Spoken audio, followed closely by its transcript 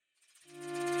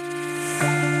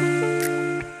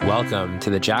Welcome to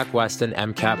the Jack Westin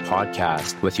MCAT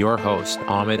podcast with your host,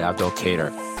 Ahmed Abdelkader.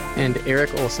 And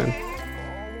Eric Olson.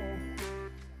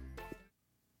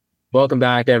 Welcome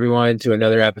back, everyone, to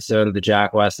another episode of the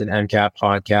Jack Westin MCAT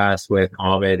podcast with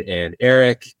Ahmed and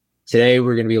Eric. Today,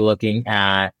 we're going to be looking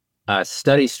at a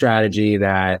study strategy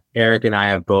that Eric and I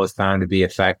have both found to be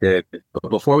effective. But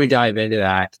before we dive into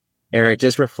that, Eric,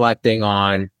 just reflecting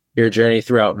on your journey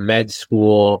throughout med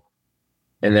school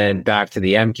and then back to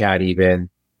the MCAT even,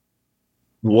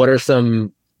 what are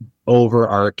some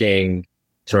overarching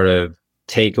sort of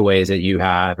takeaways that you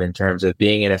have in terms of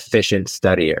being an efficient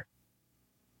studier?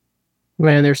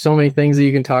 Man, there's so many things that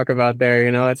you can talk about there.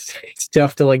 You know, it's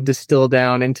tough to like distill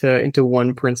down into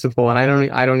one principle, and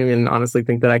I don't even honestly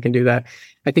think that I can do that.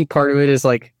 I think part of it is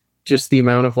like just the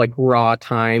amount of like raw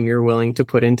time you're willing to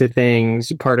put into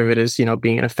things. Part of it is, you know,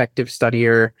 being an effective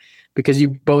studier, because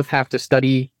you both have to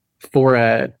study for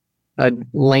a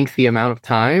lengthy amount of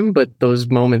time, but those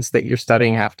moments that you're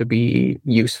studying have to be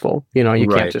useful. You know, you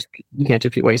can't just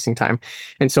be wasting time.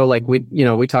 And so like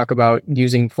we talk about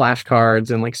using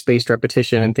flashcards and like spaced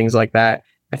repetition and things like that.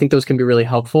 I think those can be really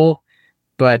helpful,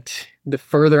 but the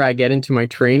further I get into my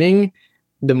training,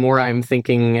 the more I'm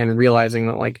thinking and realizing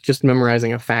that like just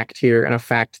memorizing a fact here and a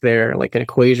fact there, like an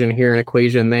equation here, an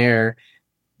equation there,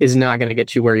 is not going to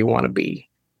get you where you want to be.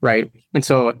 Right. And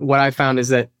so what I found is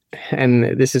that,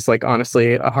 and this is like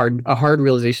honestly a hard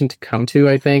realization to come to,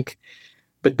 I think,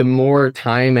 but the more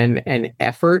time and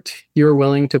effort you're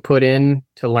willing to put in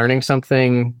to learning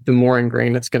something, the more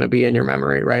ingrained it's going to be in your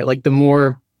memory, right? Like the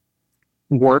more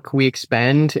work we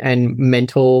expend and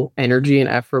mental energy and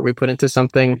effort we put into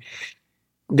something,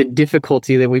 the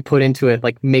difficulty that we put into it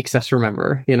like makes us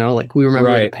remember, you know, like we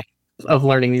remember the pain of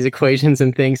learning these equations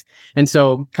and things. And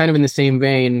so kind of in the same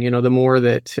vein, you know, the more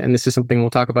that, and this is something we'll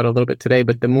talk about a little bit today,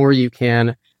 but the more you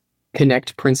can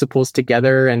connect principles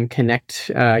together and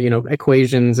connect,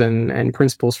 equations and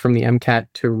principles from the MCAT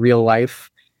to real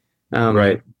life,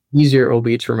 easier it will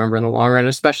be to remember in the long run,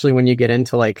 especially when you get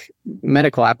into like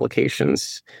medical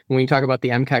applications. When you talk about the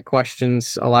MCAT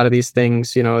questions, a lot of these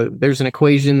things, you know, there's an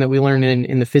equation that we learn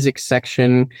in the physics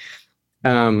section,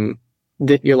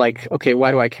 that you're like, okay,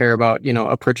 why do I care about, you know,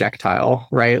 a projectile,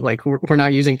 right? Like we're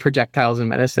not using projectiles in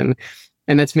medicine.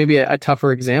 And that's maybe a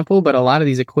tougher example, but a lot of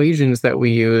these equations that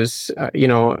we use,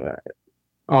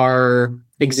 are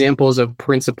examples of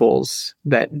principles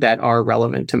that are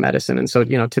relevant to medicine. And so,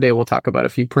 you know, today we'll talk about a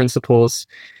few principles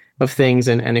of things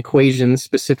and equations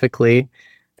specifically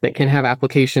that can have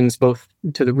applications both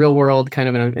to the real world, kind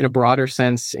of in a broader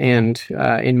sense, and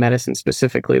in medicine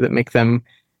specifically, that make them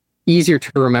easier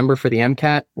to remember for the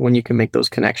MCAT when you can make those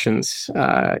connections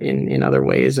in other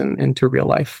ways and to real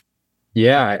life.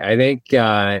 Yeah, I think,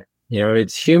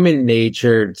 it's human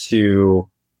nature to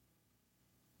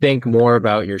think more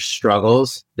about your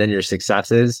struggles than your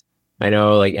successes. I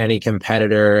know like any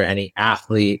competitor, any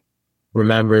athlete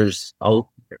remembers, or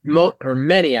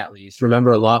many at least,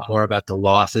 remember a lot more about the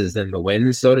losses than the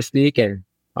wins, so to speak. And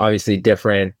obviously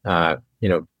different,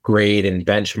 grade and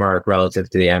benchmark relative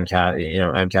to the MCAT. You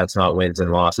know, MCAT's not wins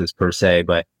and losses per se,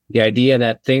 but the idea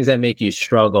that things that make you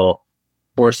struggle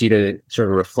force you to sort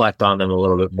of reflect on them a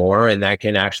little bit more, and that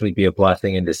can actually be a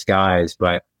blessing in disguise.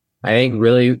 But I think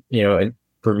really, and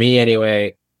for me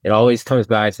anyway, it always comes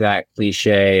back to that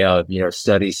cliche of,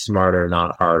 study smarter,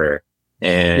 not harder.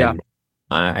 And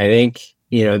I think,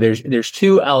 there's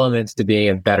two elements to being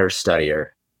a better studier.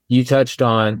 You touched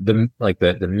on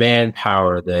the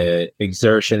manpower, the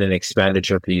exertion and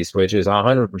expenditure piece, which is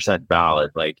 100%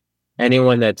 valid. Like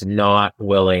anyone that's not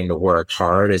willing to work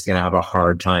hard is going to have a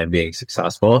hard time being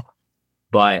successful.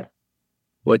 But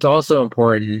what's also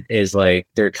important is like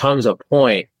there comes a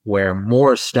point where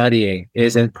more studying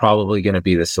isn't probably going to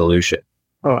be the solution.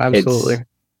 Oh, absolutely.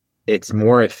 It's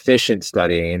more efficient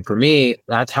studying. And for me,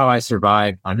 that's how I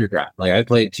survived undergrad. Like I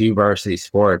played 2 varsity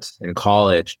sports in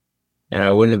college, and I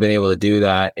wouldn't have been able to do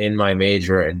that in my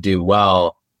major and do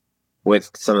well with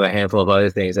some of the handful of other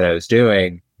things that I was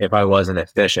doing if I wasn't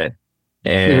efficient.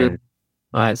 And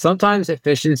sometimes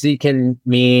efficiency can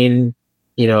mean,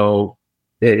 a little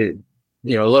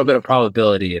bit of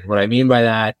probability. And what I mean by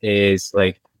that is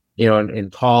like,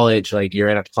 in college, like you're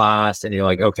in a class and you're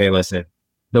like, okay, listen,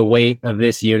 the weight of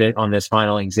this unit on this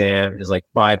final exam is like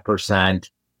 5%.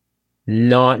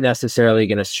 Not necessarily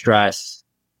going to stress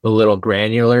the little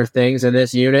granular things in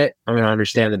this unit. I'm going to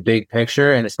understand the big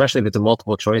picture. And especially if it's a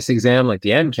multiple choice exam like the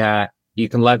MCAT, you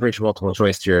can leverage multiple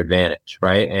choice to your advantage,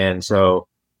 right? And so,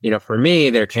 for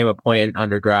me, there came a point in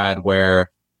undergrad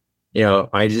where,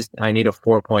 I need a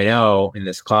 4.0 in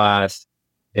this class.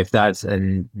 if that's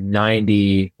a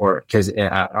 90, or because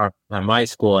at my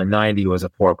school, a 90 was a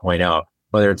 4.0,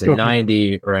 whether it's a Okay.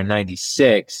 90 or a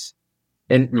 96.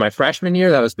 In my freshman year,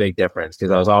 that was a big difference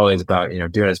because I was always about,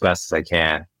 doing as best as I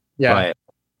can. Yeah. But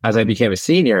as I became a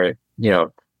senior,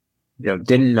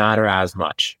 didn't matter as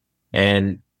much.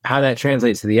 And how that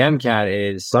translates to the MCAT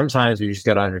is sometimes we just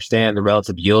got to understand the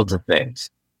relative yields of things.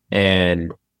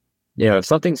 And, if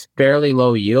something's fairly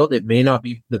low yield, it may not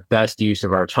be the best use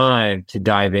of our time to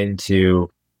dive into,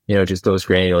 just those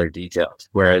granular details.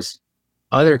 Whereas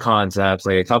other concepts,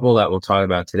 like a couple that we'll talk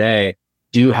about today,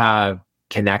 do have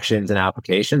connections and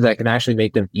applications that can actually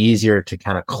make them easier to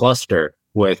kind of cluster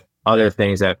with other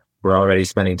things that we're already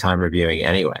spending time reviewing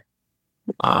anyway.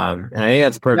 And I think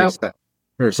that's perfect.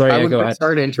 Sorry, yeah, go ahead.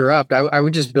 Sorry to interrupt. I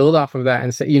would just build off of that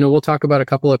and say, we'll talk about a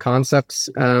couple of concepts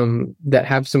that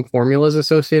have some formulas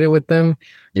associated with them.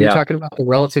 You're talking about the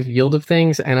relative yield of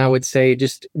things, and I would say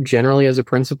just generally as a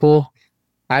principle,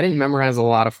 I didn't memorize a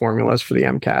lot of formulas for the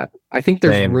MCAT. I think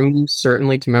there's room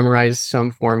certainly to memorize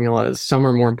some formulas. Some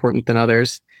are more important than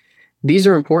others. These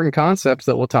are important concepts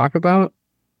that we'll talk about.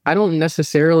 I don't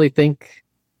necessarily think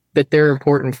that they're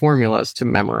important formulas to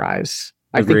memorize.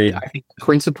 Agreed. I think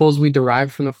principles we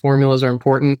derive from the formulas are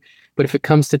important, but if it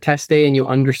comes to test day and you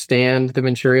understand the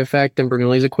Venturi effect and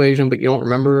Bernoulli's equation, but you don't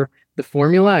remember the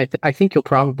formula, I think you'll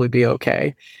probably be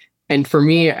okay. And for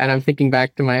me, and I'm thinking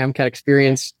back to my MCAT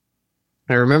experience,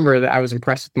 I remember that I was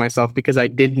impressed with myself because I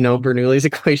did know Bernoulli's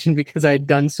equation because I had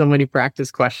done so many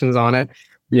practice questions on it.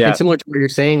 Yeah. And similar to what you're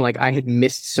saying, like I had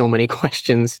missed so many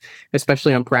questions,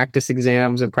 especially on practice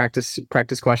exams and practice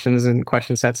questions and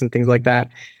question sets and things like that.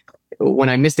 When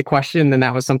I missed a question, then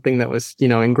that was something that was,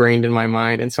 ingrained in my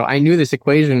mind. And so I knew this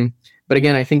equation. But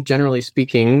again, I think generally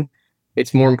speaking,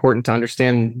 it's more important to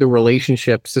understand the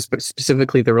relationships,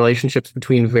 specifically the relationships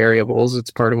between variables.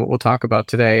 It's part of what we'll talk about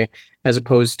today, as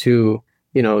opposed to,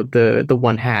 the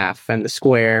 1/2 and the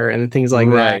square and things like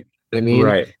that. I mean,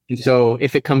 right. And so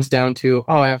if it comes down to,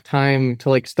 I have time to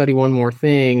like study one more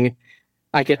thing,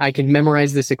 I can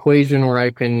memorize this equation, or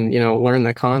I can, learn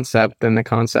the concept, and the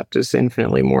concept is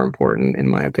infinitely more important in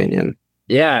my opinion.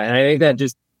 Yeah. And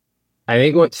I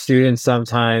think what students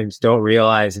sometimes don't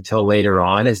realize until later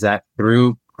on is that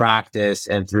through practice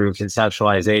and through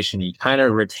conceptualization, you kind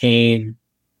of retain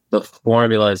the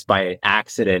formulas by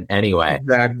accident anyway.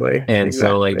 Exactly. And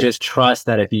so like, just trust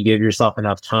that if you give yourself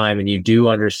enough time and you do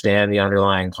understand the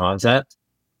underlying concept,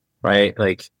 right?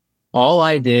 Like all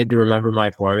I did to remember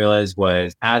my formulas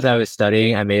was as I was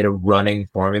studying, I made a running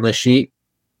formula sheet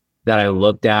that I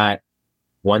looked at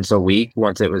once a week,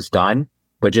 once it was done,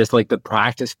 but just like the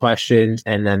practice questions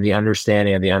and then the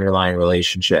understanding of the underlying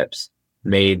relationships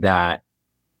made that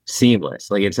seamless.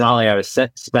 Like, it's not like I was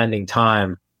spending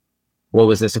time. What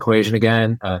was this equation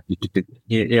again? I mean,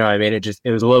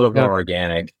 it was a little bit more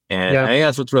organic. And I think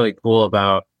that's what's really cool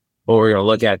about what we're going to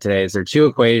look at today is there are two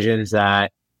equations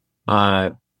that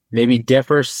maybe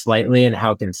differ slightly in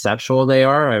how conceptual they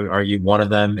are. I would argue one of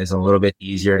them is a little bit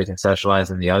easier to conceptualize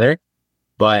than the other.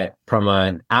 But from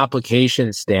an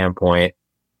application standpoint,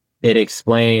 it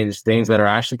explains things that are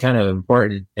actually kind of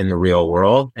important in the real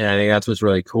world. And I think that's what's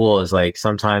really cool is like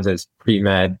sometimes as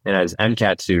pre-med and as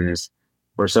MCAT students,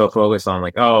 we're so focused on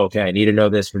like, oh, okay, I need to know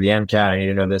this for the MCAT. I need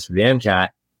to know this for the MCAT.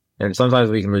 And sometimes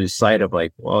we can lose sight of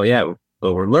like, well, yeah,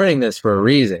 but we're learning this for a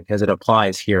reason because it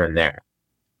applies here and there.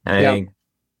 And I think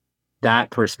that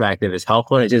perspective is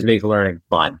helpful and it just makes learning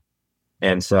fun.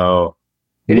 And so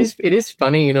it is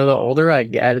funny, the older I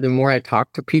get, the more I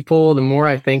talk to people, the more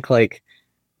I think like,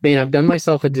 man, I've done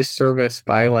myself a disservice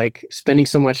by like spending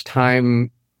so much time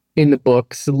in the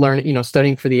books,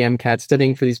 studying for the MCAT,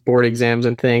 studying for these board exams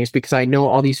and things, because I know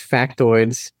all these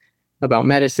factoids about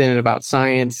medicine and about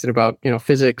science and about,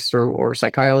 physics or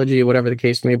psychology, whatever the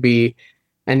case may be.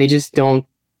 And they don't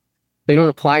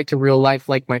apply to real life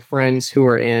like my friends who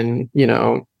are in,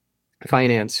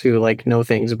 finance who like know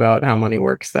things about how money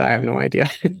works that I have no idea.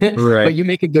 Right. But you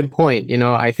make a good point,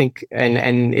 I think,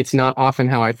 and it's not often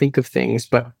how I think of things,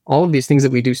 but all of these things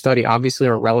that we do study obviously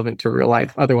are relevant to real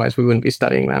life. Otherwise we wouldn't be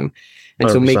studying them. And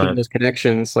 100%. So making those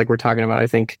connections like we're talking about, I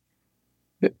think,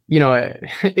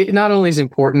 it not only is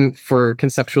important for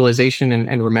conceptualization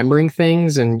and remembering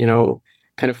things and,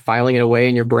 kind of filing it away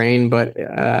in your brain, but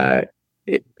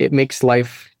it makes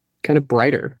life kind of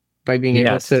brighter by being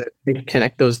able to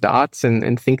connect those dots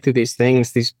and think through these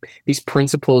things, these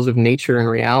principles of nature and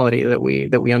reality that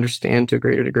we understand to a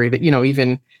greater degree that,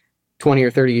 even 20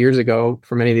 or 30 years ago,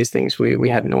 for many of these things we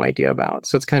had no idea about.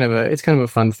 So it's kind of a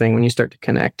fun thing when you start to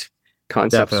connect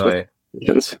concepts. Definitely.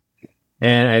 With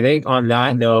and I think on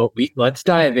that note, let's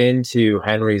dive into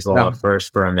Henry's Law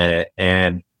first for a minute.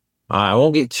 And I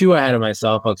won't get too ahead of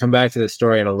myself. I'll come back to the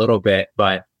story in a little bit,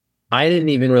 but I didn't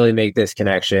even really make this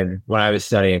connection when I was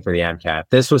studying for the MCAT.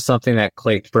 This was something that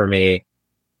clicked for me.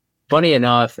 Funny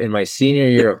enough, in my senior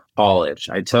year of college,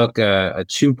 I took a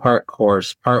two-part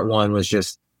course. Part one was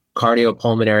just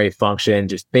cardiopulmonary function,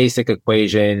 just basic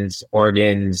equations,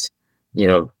 organs, you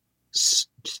know,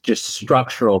 just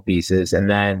structural pieces. And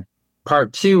then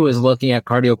part two was looking at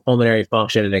cardiopulmonary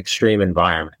function in extreme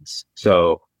environments.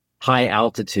 So high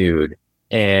altitude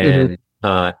and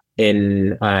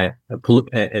in a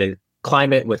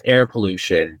climate with air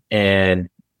pollution and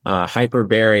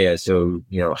hyperbaria, so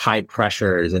high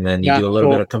pressures, and then you do a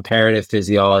little bit of comparative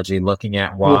physiology, looking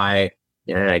at why.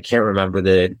 And I can't remember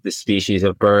the species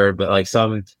of bird, but like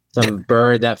some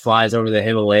bird that flies over the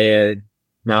Himalaya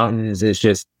mountains is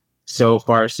just so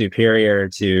far superior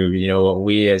to what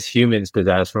we as humans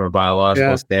possess from a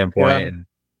biological standpoint. And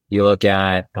you look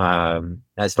at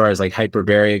as far as like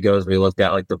hyperbaria goes, we looked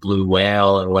at like the blue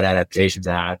whale and what adaptations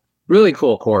it had. Really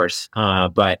cool course,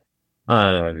 but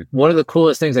one of the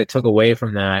coolest things I took away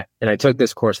from that, and I took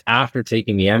this course after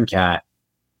taking the MCAT,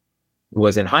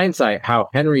 was in hindsight how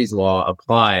Henry's law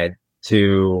applied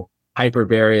to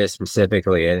hyperbaria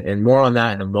specifically, and more on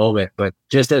that in a moment. But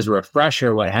just as a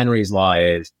refresher, what Henry's law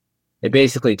is, it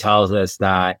basically tells us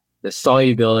that the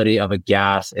solubility of a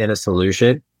gas in a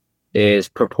solution is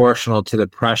proportional to the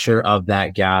pressure of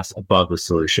that gas above the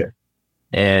solution.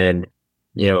 And,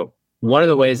 one of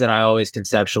the ways that I always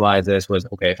conceptualize this was,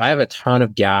 okay, if I have a ton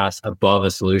of gas above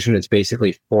a solution, it's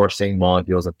basically forcing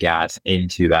molecules of gas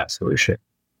into that solution.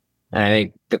 And I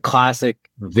think the classic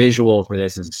visual for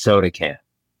this is a soda can,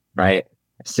 right?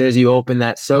 As soon as you open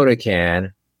that soda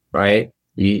can, right,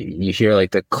 you hear like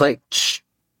the click,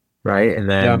 right? And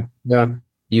then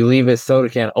you leave a soda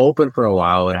can open for a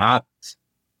while, what happens,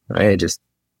 right? It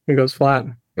goes flat.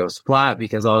 Goes flat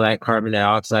because all that carbon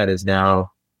dioxide is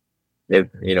now,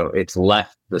 it's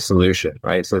left the solution,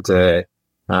 right? So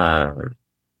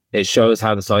it shows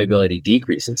how the solubility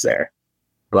decreases there.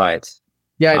 But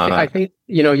I think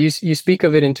you speak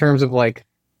of it in terms of like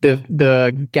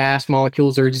the gas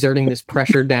molecules are exerting this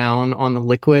pressure down on the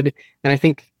liquid, and I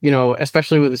think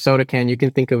especially with a soda can, you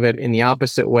can think of it in the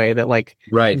opposite way, that like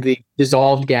the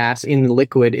dissolved gas in the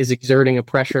liquid is exerting a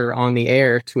pressure on the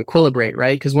air to equilibrate,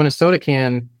 right? Because when a soda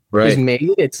can is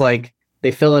made, it's like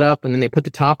they fill it up and then they put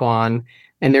the top on,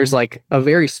 and there's like a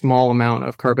very small amount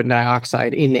of carbon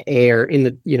dioxide in the air, in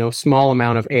the small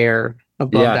amount of air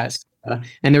above that.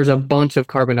 And there's a bunch of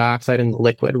carbon dioxide in the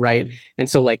liquid, right? And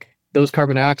so like those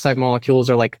carbon dioxide molecules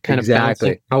are like kind of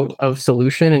bouncing out of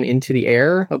solution and into the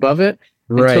air above it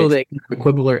until they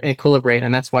equilibrate.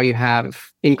 And that's why you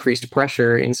have increased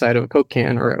pressure inside of a Coke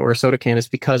can or a soda can, is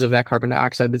because of that carbon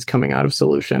dioxide that's coming out of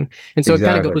solution. And so it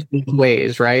kind of goes both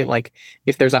ways, right? Like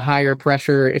if there's a higher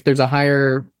pressure, if there's a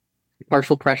higher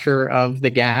partial pressure of the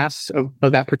gas of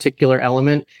that particular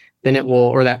element, then it will,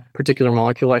 or that particular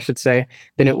molecule, I should say,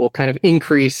 then it will kind of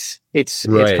increase its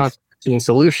concentration in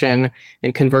solution.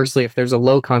 And conversely, if there's a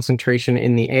low concentration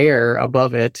in the air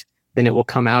above it, then it will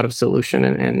come out of solution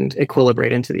and equilibrate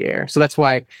into the air. So that's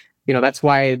why, that's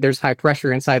why there's high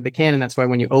pressure inside the can, and that's why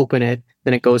when you open it,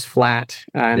 then it goes flat.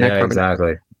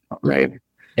 Right.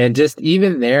 And just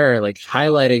even there, like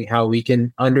highlighting how we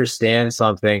can understand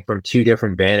something from two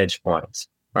different vantage points.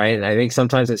 Right. And I think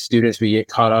sometimes as students, we get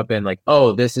caught up in like,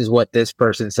 oh, this is what this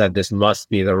person said, this must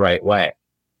be the right way,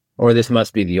 or this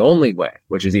must be the only way,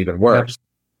 which is even worse.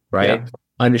 Right.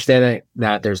 Understanding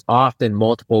that there's often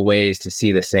multiple ways to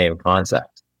see the same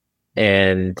concept.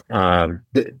 And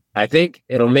I think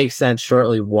it'll make sense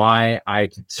shortly why I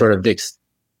sort of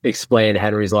explain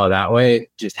Henry's law that way.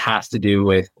 It just has to do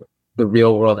with the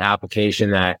real world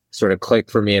application that sort of clicked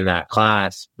for me in that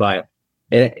class. But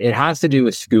it has to do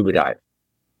with scuba diving.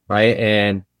 Right.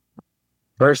 And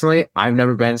personally, I've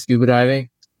never been scuba diving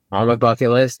on my bucket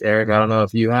list. Eric, I don't know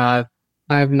if you have.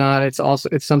 I have not. It's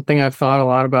something I've thought a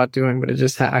lot about doing, but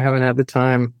I haven't had the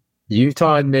time.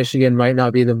 Utah and Michigan might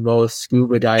not be the most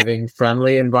scuba diving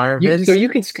friendly environments. So you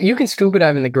can scuba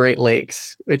dive in the Great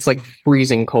Lakes. It's like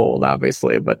freezing cold,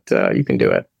 obviously, but you can do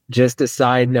it. Just a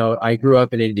side note, I grew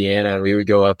up in Indiana and we would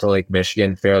go up to Lake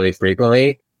Michigan fairly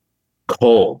frequently.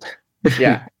 Cold.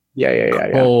 Yeah.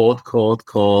 Cold.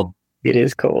 It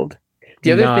is cold.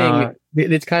 The other thing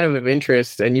that's kind of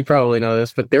interest, and you probably know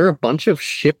this, but there are a bunch of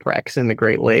shipwrecks in the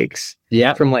Great Lakes.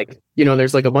 Yeah. From like,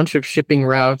 there's like a bunch of shipping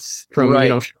routes from,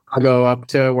 Chicago up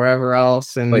to wherever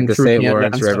else. And like the St.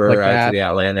 Lawrence River out to the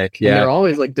Atlantic. Yeah. And they're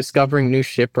always like discovering new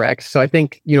shipwrecks. So I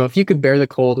think, if you could bear the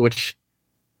cold, which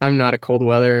I'm not a cold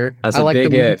weather. That's I a like the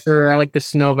big if. winter, I like the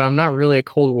snow, but I'm not really a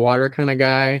cold water kind of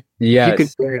guy. If you could,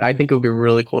 Yes, I think it would be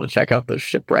really cool to check out those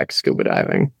shipwrecks scuba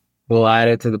diving. we'll add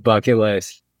it to the bucket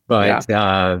list. Yeah.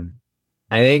 But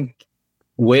I think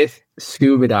with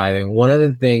scuba diving, one of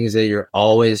the things that you're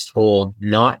always told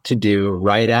not to do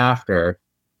right after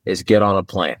is get on a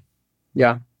plane,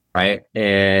 Yeah. right?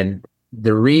 And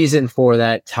the reason for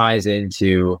that ties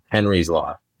into Henry's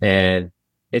Law. And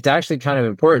it's actually kind of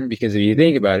important because if you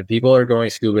think about it, people are going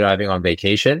scuba diving on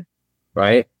vacation,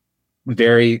 right?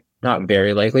 Not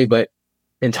very likely, but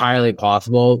entirely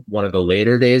possible. One of the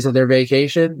later days of their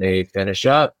vacation, they finish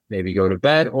up, maybe go to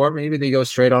bed, or maybe they go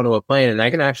straight onto a plane. And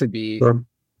that can actually be Sure.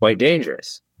 quite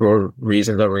dangerous for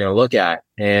reasons that we're going to look at.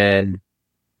 And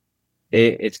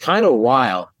it's kind of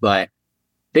wild, but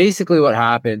basically what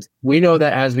happens, we know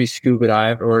that as we scuba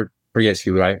dive, or forget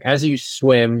scuba dive, as you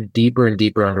swim deeper and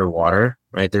deeper underwater,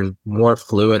 right, there's more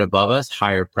fluid above us,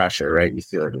 higher pressure, right? You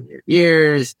feel it in your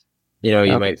ears, you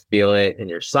Yeah. might feel it in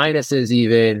your sinuses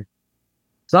even.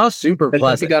 It's not super But if you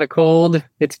pleasant. got a cold,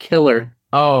 it's killer.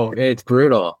 Oh, it's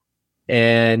brutal.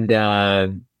 And I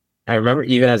remember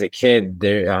even as a kid,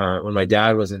 there when my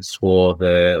dad was in school,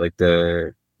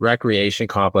 the recreation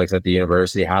complex at the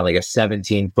university had like a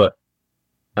 17-foot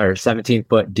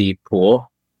deep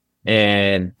pool.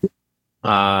 And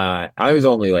I was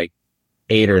only like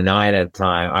 8 or 9 at the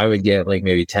time. I would get like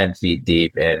maybe 10 feet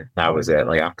deep, and that was it.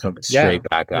 Like I'm coming Yeah. straight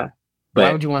back Yeah. up. Why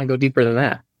But would you want to go deeper than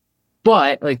that?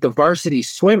 But like the varsity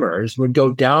swimmers would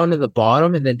go down to the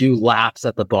bottom and then do laps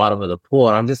at the bottom of the pool.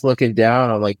 And I'm just looking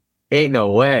down. I'm like, ain't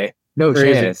no way, no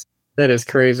Crazy. chance. That is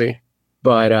crazy.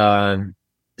 But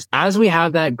as we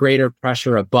have that greater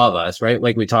pressure above us, right?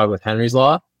 Like we talked with Henry's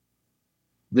Law,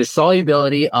 the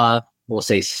solubility of, we'll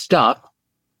say, stuff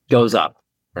goes up,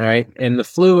 right? And the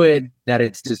fluid that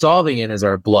it's dissolving in is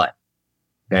our blood,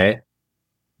 okay?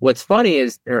 What's funny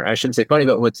is, or I shouldn't say funny,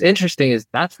 but what's interesting is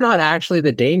that's not actually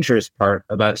the dangerous part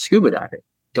about scuba diving.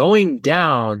 Going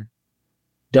down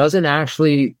doesn't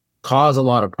actually cause a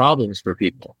lot of problems for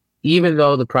people, even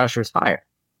though the pressure is higher,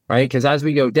 right? Because as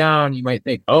we go down, you might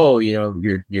think, oh,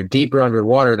 you're deeper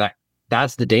underwater.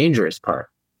 That's the dangerous part.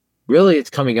 Really, it's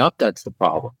coming up that's the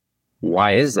problem.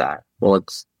 Why is that? Well,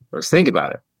 let's think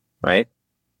about it, right?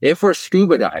 If we're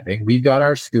scuba diving, we've got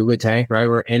our scuba tank, right?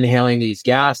 We're inhaling these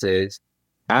gases.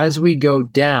 As we go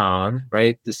down,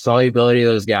 right, the solubility of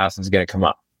those gases is going to come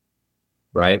up,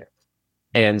 right?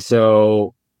 And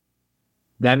so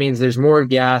that means there's more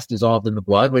gas dissolved in the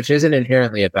blood, which isn't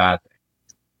inherently a bad thing.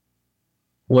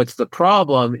 What's the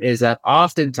problem is that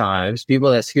oftentimes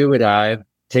people that scuba dive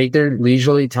take their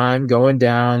leisurely time going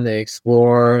down, they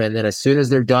explore, and then as soon as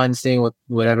they're done seeing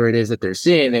whatever it is that they're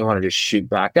seeing, they want to just shoot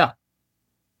back up.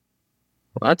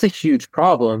 Well, that's a huge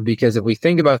problem because if we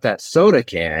think about that soda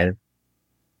can,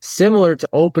 similar to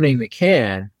opening the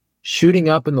can, shooting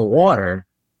up in the water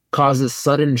causes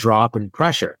sudden drop in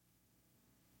pressure,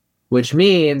 which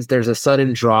means there's a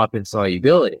sudden drop in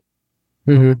solubility.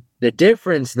 Mm-hmm. The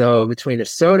difference, though, between a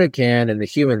soda can and the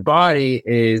human body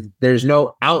is there's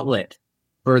no outlet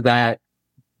for that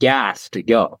gas to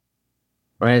go,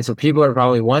 right? And so people are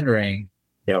probably wondering,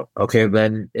 okay,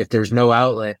 then if there's no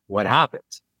outlet, what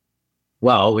happens?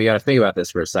 Well, we got to think about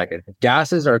this for a second. If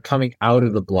gases are coming out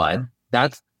of the blood,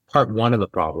 that's part one of the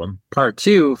problem. Part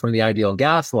two, from the ideal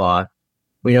gas law,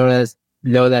 we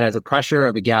know that as the pressure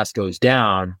of a gas goes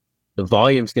down, the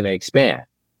volume's going to expand,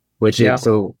 which is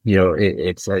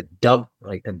it's a double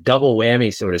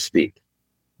whammy, so to speak,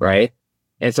 right?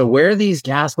 And so where these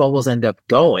gas bubbles end up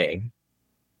going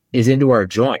is into our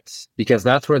joints because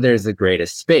that's where there's the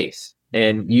greatest space.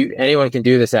 And anyone can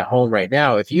do this at home right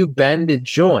now. If you bend a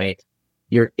joint,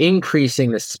 you're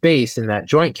increasing the space in that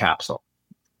joint capsule.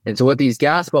 And so what these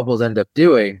gas bubbles end up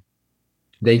doing,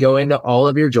 they go into all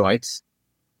of your joints,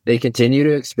 they continue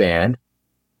to expand,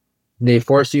 they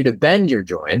force you to bend your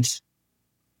joints,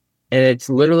 and it's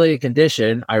literally a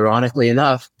condition, ironically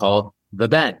enough, called the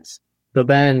bends. The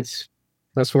bends.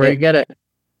 That's where you get it.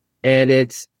 And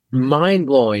it's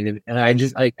mind-blowing. And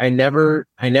I never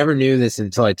knew this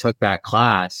until I took that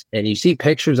class. And you see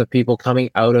pictures of people coming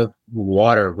out of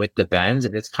water with the bends,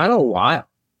 and it's kind of wild.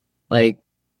 Like,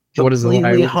 what is the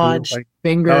completely hunched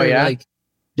finger? Oh, yeah. Like,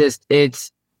 just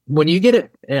it's when you get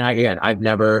it. And again, I've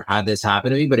never had this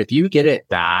happen to me, but if you get it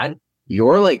bad,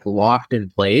 you're like locked in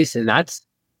place, and that's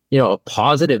a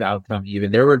positive outcome.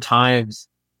 Even there were times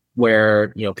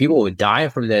where people would die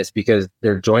from this because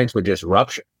their joints would just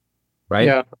rupture. Right.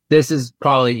 Yeah. This is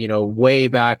probably way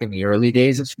back in the early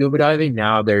days of scuba diving.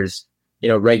 Now there's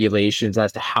regulations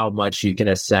as to how much you can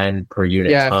ascend per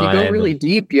unit. Yeah, if you go really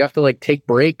deep, you have to like take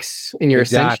breaks in your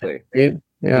Exactly. ascension.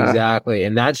 Yeah. Exactly.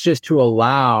 And that's just to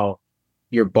allow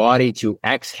your body to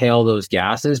exhale those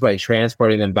gases by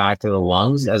transporting them back to the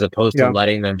lungs, as opposed to Yeah.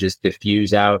 letting them just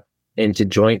diffuse out into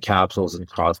joint capsules and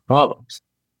cause problems.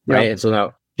 Yeah. Right. And so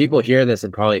now people hear this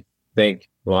and probably think,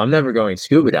 well, I'm never going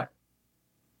scuba diving.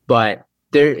 But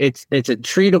it's a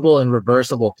treatable and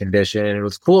reversible condition. And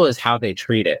what's cool is how they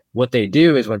treat it. What they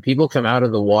do is when people come out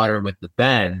of the water with the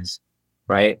bends,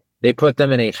 right, they put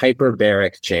them in a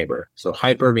hyperbaric chamber. So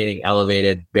hyper meaning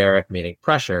elevated, baric meaning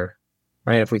pressure,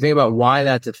 right? If we think about why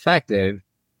that's effective,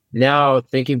 now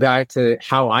thinking back to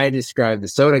how I described the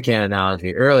soda can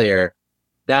analogy earlier,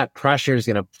 that pressure is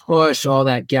going to push all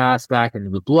that gas back into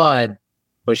the blood,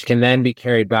 which can then be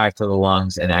carried back to the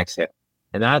lungs and exhale.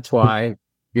 And that's why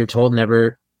you're told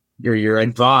never, you're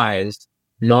advised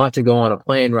not to go on a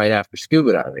plane right after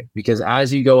scuba diving, because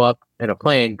as you go up in a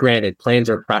plane, granted, planes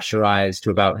are pressurized to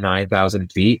about 9,000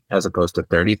 feet as opposed to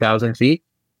 30,000 feet,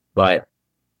 but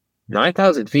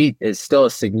 9,000 feet is still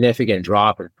a significant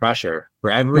drop in pressure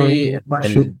for every,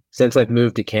 and since I've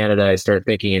moved to Canada, I start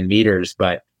thinking in meters,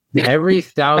 but every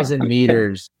 1,000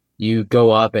 meters you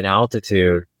go up in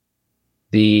altitude,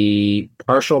 the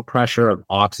partial pressure of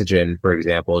oxygen, for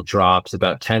example, drops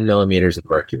about 10 millimeters of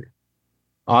mercury.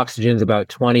 Oxygen is about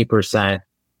 20%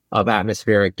 of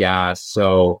atmospheric gas.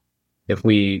 So if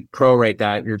we prorate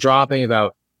that, you're dropping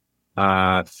about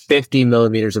 50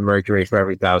 millimeters of mercury for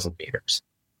every 1,000 meters.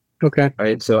 Okay.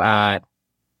 Right. So at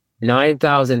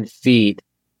 9,000 feet,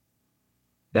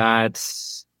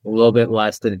 that's a little bit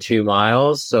less than 2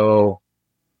 miles. So,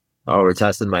 oh, we're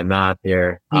testing my math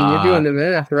here. You're doing the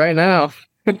math right now.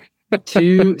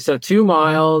 2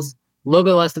 miles, a little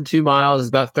bit less than 2 miles is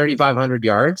about 3,500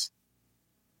 yards,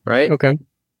 right? Okay.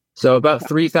 So about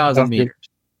 3,000 meters,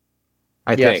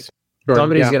 I think. Sure.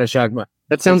 Somebody's going to check my.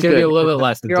 That sounds it's gonna good. be a little bit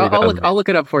less than Here, 3,000. I'll look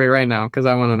it up for you right now because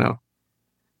I want to know.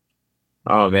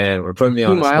 Oh man, we're putting me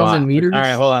on the 2 miles spot. in meters. All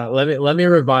right, hold on. Let me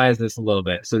revise this a little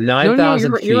bit. So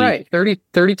 9,000 feet. You're right.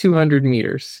 3,200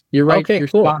 meters. You're right. Okay, you're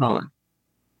cool. spot on.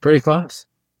 Pretty close.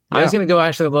 Yeah. I was going to go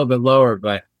actually a little bit lower,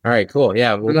 but all right, cool.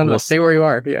 Yeah. We'll stay where you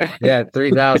are. Yeah. Yeah.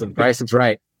 3,000. Price is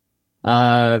right.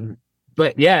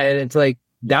 But yeah, and it's like,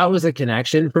 that was a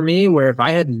connection for me where if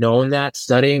I had known that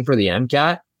studying for the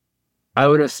MCAT, I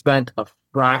would have spent a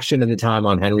fraction of the time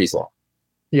on Henry's Law.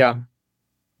 Yeah.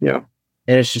 Yeah.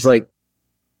 And it's just like,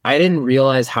 I didn't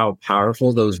realize how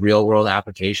powerful those real world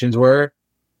applications were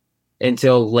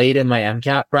until late in my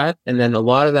MCAT prep. And then a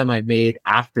lot of them I made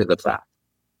after the fact.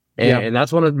 And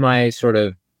that's one of my sort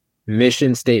of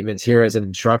mission statements here as an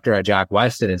instructor at Jack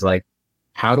Westin is like,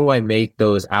 how do I make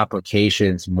those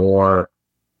applications more,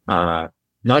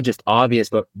 not just obvious,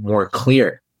 but more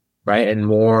clear, right? And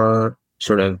more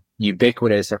sort of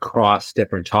ubiquitous across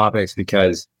different topics,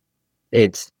 because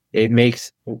it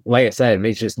makes, like I said, it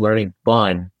makes just learning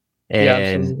fun,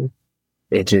 and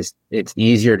it's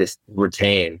easier to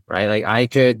retain, right? Like I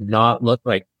could not look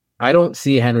like, I don't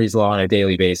see Henry's Law on a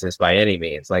daily basis by any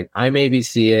means. Like I maybe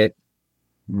see it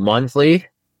monthly.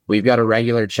 We've got a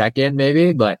regular check-in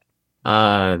maybe, but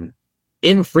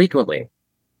infrequently.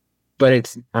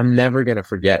 But I'm never gonna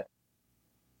forget.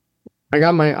 I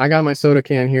got my soda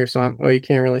can here, so you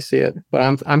can't really see it,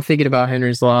 but I'm thinking about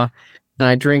Henry's Law, and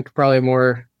I drink probably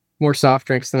more soft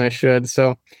drinks than I should.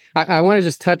 So I want to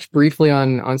just touch briefly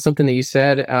on something that you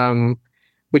said,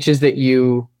 which is that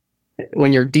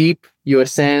when you're deep, you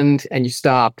ascend and you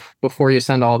stop before you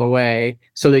ascend all the way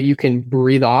so that you can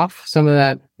breathe off some of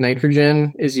that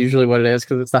nitrogen is usually what it is,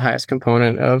 because it's the highest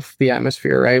component of the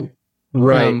atmosphere, right?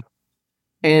 Right.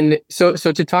 And so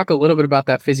to talk a little bit about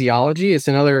that physiology, it's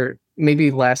another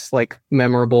maybe less like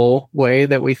memorable way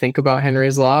that we think about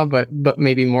Henry's Law, but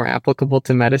maybe more applicable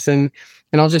to medicine.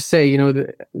 And I'll just say,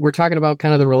 we're talking about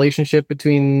kind of the relationship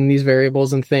between these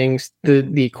variables and things.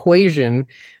 The equation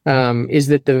is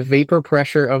that the vapor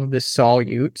pressure of the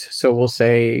solute, so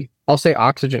I'll say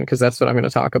oxygen because that's what I'm going to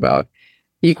talk about,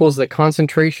 equals the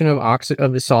concentration of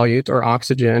the solute or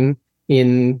oxygen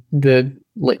in the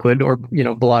liquid or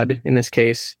blood in this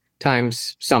case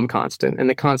times some constant. And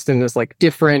the constant is like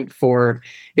different for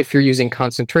if you're using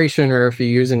concentration or if you're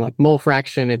using like mole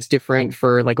fraction, it's different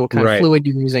for like what kind of fluid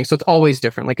you're using. So it's always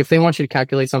different. Like if they want you to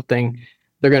calculate something,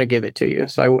 they're going to give it to you.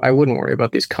 So I wouldn't worry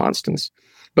about these constants.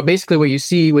 But basically what you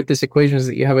see with this equation is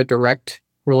that you have a direct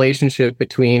relationship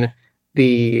between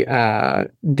the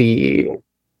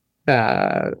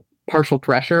partial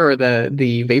pressure or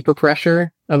the vapor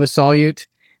pressure of a solute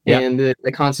and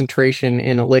the concentration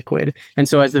in a liquid. And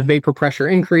so as the vapor pressure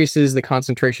increases, the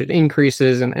concentration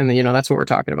increases, and that's what we're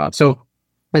talking about. So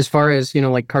as far as,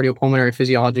 like cardiopulmonary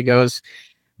physiology goes,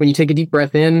 when you take a deep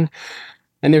breath in,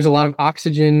 and there's a lot of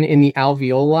oxygen in the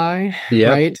alveoli, Yep.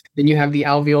 right? Then you have the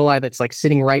alveoli that's like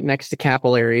sitting right next to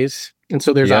capillaries. And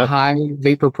so there's a Yep. high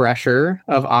vapor pressure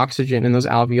of oxygen in those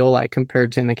alveoli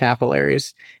compared to in the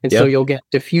capillaries. And so Yep. you'll get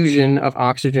diffusion of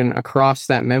oxygen across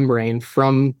that membrane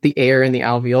from the air in the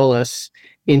alveolus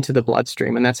into the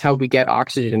bloodstream. And that's how we get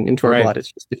oxygen into our Right. blood.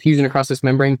 It's just diffusion across this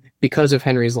membrane because of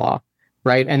Henry's law,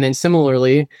 right? And then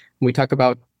similarly, when we talk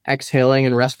about exhaling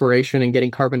and respiration and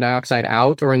getting carbon dioxide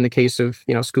out, or in the case of,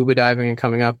 scuba diving and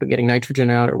coming up and getting nitrogen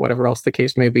out, or whatever else the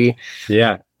case may be,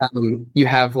 Yeah. you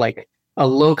have like a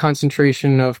low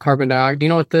concentration of carbon dioxide. Do you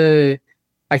know what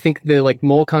I think the like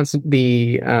mole constant,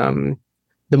 the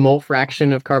mole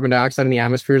fraction of carbon dioxide in the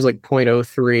atmosphere is like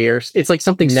 0.03, or it's like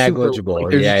something super, like Negligible.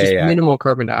 there's Yeah. Yeah. just Yeah. minimal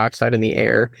carbon dioxide in the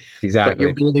air, but you're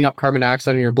Exactly. building up carbon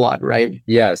dioxide in your blood, right?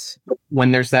 Yes.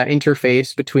 When there's that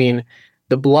interface between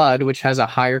the blood, which has a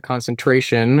higher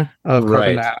concentration of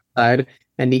carbon Right. dioxide,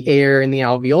 and the air in the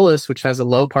alveolus, which has a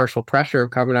low partial pressure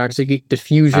of carbon dioxide, you get Out it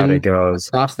diffusion goes.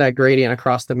 across that gradient,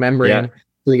 across the Yeah. membrane.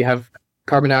 So you have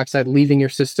carbon dioxide leaving your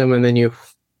system and then you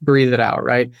breathe it out,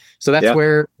 right? So that's Yeah.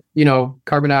 where,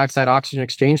 carbon dioxide oxygen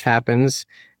exchange happens,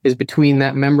 is between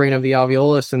that membrane of the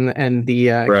alveolus and the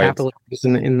Right. capillaries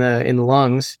in the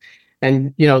lungs.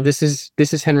 And this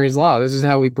is Henry's law. This is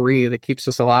how we breathe. It keeps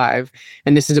us alive.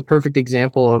 And this is a perfect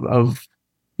example of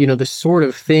the sort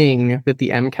of thing that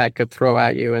the MCAT could throw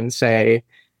at you and say,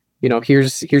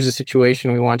 here's a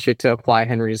situation, we want you to apply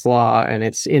Henry's law, and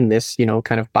it's in this,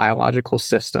 kind of biological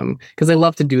system. Because they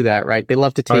love to do that, right? They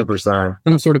love to take 100%.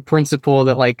 some sort of principle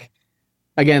that, like,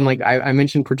 again, like I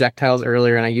mentioned projectiles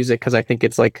earlier, and I use it because I think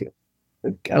it's like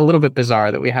a little bit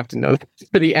bizarre that we have to know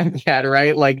for the MCAT,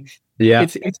 right? Like, Yeah.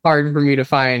 it's hard for me to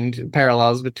find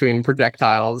parallels between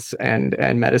projectiles and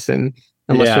medicine,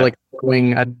 unless Yeah. you're like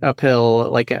throwing a pill,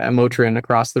 like a Motrin,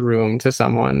 across the room to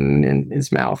someone in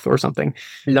his mouth or something.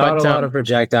 Not But a lot of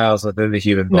projectiles within the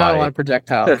human not a lot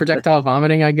body. of projectile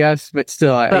vomiting, I guess. But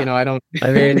still, I don't.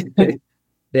 I mean,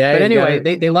 yeah, But you anyway,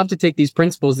 gotta, they love to take these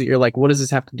principles that you're like, what does this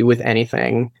have to do with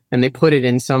anything? And they put it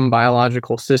in some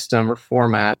biological system or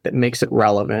format that makes it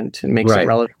relevant and makes it right.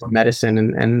 relevant to medicine.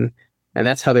 And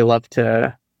that's how they love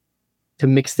to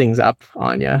mix things up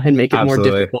on you and make it more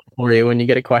Absolutely. difficult for you. When you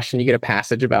get a question, you get a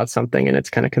passage about something and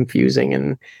it's kind of confusing.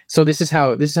 And so this is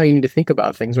how you need to think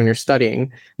about things when you're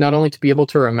studying, not only to be able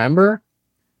to remember,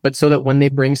 but so that when they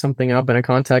bring something up in a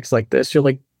context like this, you're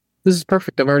like, this is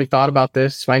perfect. I've already thought about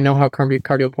this. I know how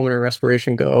cardiopulmonary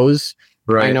respiration goes.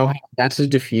 I Right. know how that's to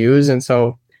diffuse. And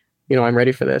so, I'm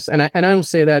ready for this. And I don't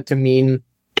say that to mean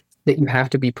that you have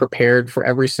to be prepared for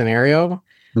every scenario,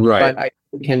 Right. but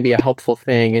it can be a helpful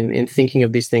thing in thinking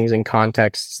of these things in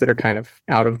contexts that are kind of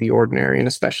out of the ordinary, and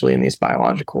especially in these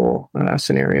biological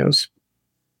scenarios.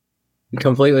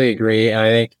 Completely agree. And I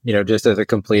think, just as a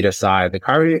complete aside, the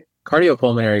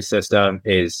cardiopulmonary system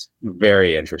is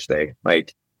very interesting.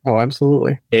 Like, Oh,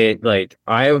 absolutely.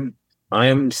 I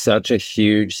am such a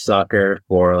huge sucker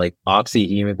for like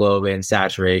oxyhemoglobin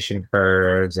saturation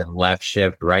curves and left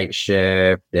shift, right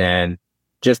shift, and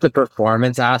just the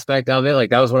performance aspect of it.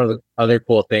 Like, that was one of the other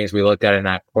cool things we looked at in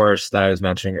that course that I was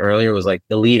mentioning earlier, was like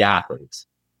elite athletes,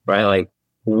 right? Like,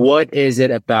 what is it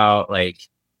about like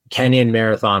Kenyan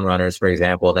marathon runners, for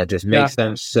example, that just makes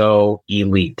them so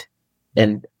elite?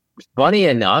 And funny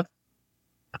enough,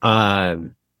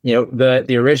 the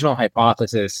original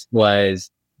hypothesis was,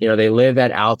 they live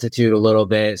at altitude a little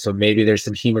bit, so maybe there's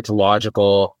some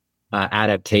hematological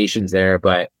adaptations there.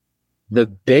 But the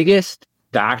biggest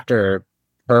factor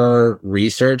per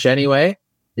research, anyway,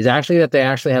 is actually that they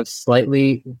actually have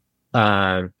slightly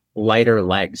lighter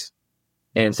legs,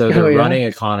 and so their running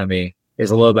economy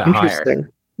is a little bit higher.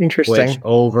 Interesting. Which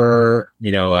over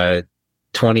a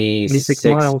 26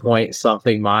 point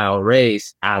something mile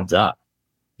race adds up.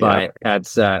 But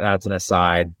that's an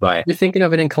aside. But you're thinking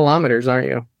of it in kilometers, aren't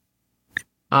you?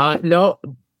 No,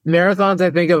 marathons I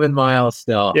think of in miles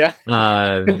still. Yeah.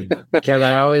 Because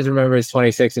I always remember it's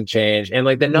 26 and change, and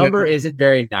like the number isn't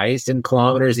very nice in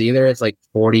kilometers either. It's like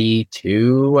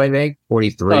 42, I think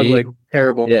 43. Like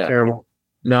terrible. Yeah. Terrible.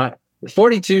 Not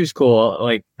 42 is cool.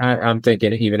 Like I'm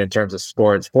thinking even in terms of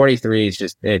sports, 43 is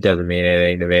just, it doesn't mean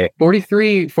anything to me.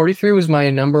 43 was my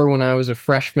number when I was a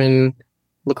freshman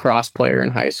lacrosse player in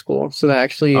high school. So that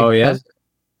actually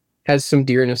has some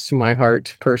dearness to my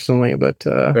heart personally. But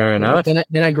fair enough.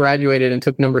 Then I graduated and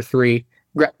took number 3.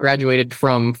 Graduated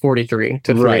from 43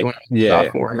 to 3 when I was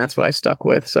sophomore, and that's what I stuck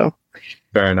with. So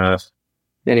fair enough.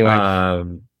 Anyway, I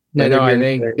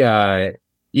think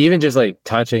even just like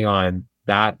touching on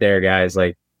that there, guys,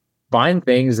 like find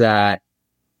things that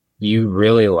you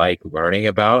really like learning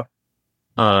about,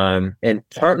 and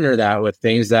partner that with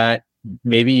things that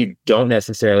maybe you don't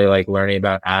necessarily like learning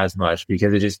about as much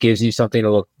because it just gives you something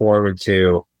to look forward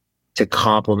to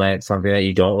complement something that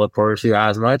you don't look forward to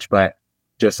as much, but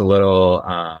just a little,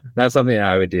 that's something that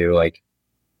I would do. Like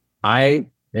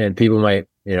and people might,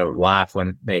 laugh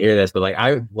when they hear this, but like,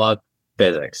 I love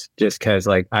physics just because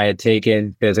like I had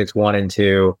taken physics 1 and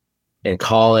 2 in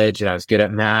college and I was good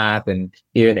at math, and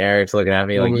even Eric's looking at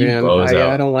me Oh like, you man, I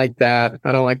bozo. don't like that.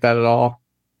 I don't like that at all.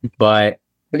 But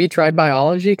Have you tried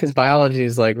biology? Because biology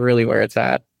is like really where it's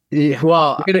at. yeah,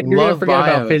 well, You're gonna love forget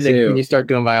about bio physics when too. you start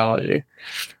doing biology.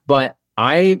 But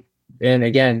and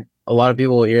again, a lot of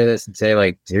people will hear this and say,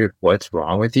 like, dude, what's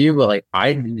wrong with you? But like,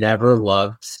 I never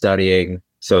loved studying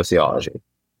sociology.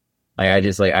 Like,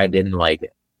 I didn't like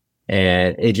it.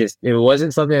 And it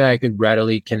wasn't something that I could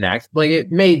readily connect. Like,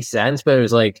 it made sense, but it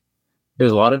was like,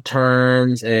 there's a lot of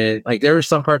terms, and like, there were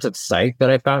some parts of psych that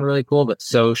I found really cool, but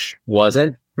soc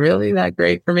wasn't really that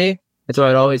great for me. And so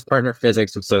I'd always partner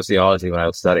physics with sociology when I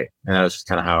was studying. And that was just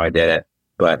kind of how I did it.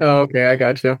 But Oh, okay, I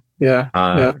got you. Yeah,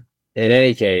 yeah. in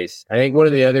any case, I think one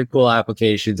of the other cool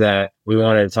applications that we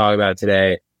wanted to talk about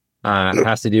today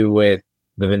has to do with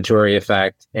the Venturi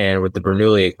effect and with the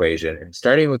Bernoulli equation. And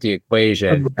starting with the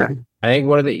equation, Okay. I think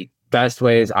one of the best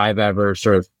ways I've ever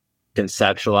sort of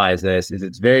conceptualized this is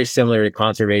it's very similar to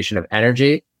conservation of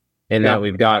energy in Yeah. that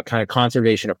we've got kind of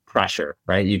conservation of pressure,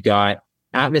 right? You've got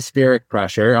atmospheric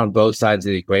pressure on both sides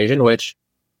of the equation, which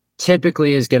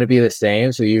typically is going to be the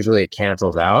same. So usually it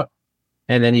cancels out.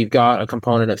 And then you've got a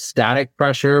component of static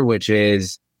pressure, which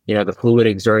is, the fluid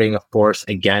exerting a force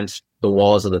against the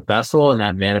walls of the vessel, and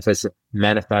that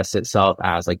manifests itself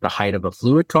as like the height of a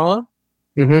fluid column.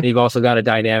 Mm-hmm. And you've also got a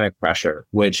dynamic pressure,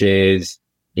 which is,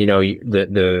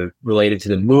 the related to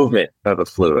the movement of a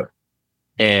fluid.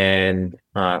 And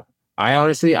I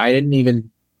didn't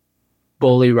even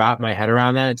fully wrap my head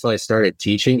around that until I started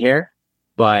teaching here.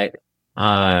 But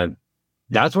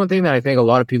that's one thing that I think a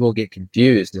lot of people get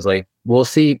confused is like, we'll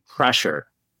see pressure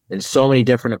in so many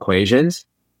different equations,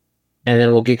 and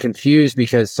then we'll get confused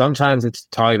because sometimes it's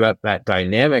talking about that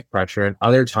dynamic pressure and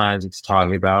other times it's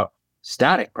talking about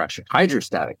static pressure,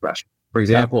 hydrostatic pressure. For Yeah.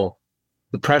 example,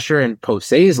 the pressure in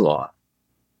Poiseuille's law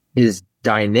is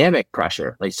dynamic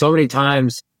pressure. Like so many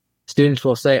times students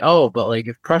will say, oh, but like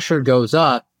if pressure goes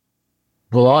up,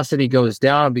 velocity goes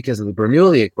down because of the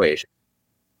Bernoulli equation.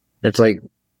 It's like,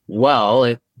 well,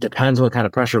 it depends what kind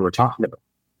of pressure we're talking about.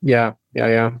 Yeah. Yeah.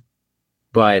 Yeah.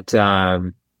 But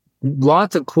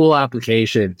lots of cool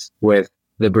applications with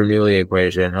the Bernoulli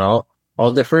equation. And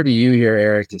I'll defer to you here,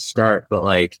 Eric, to start. But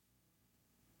like,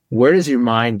 where does your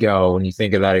mind go when you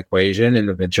think of that equation and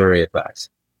the Venturi effects?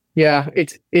 Yeah,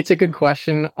 it's a good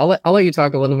question. I'll let you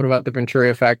talk a little bit about the Venturi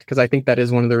effect because I think that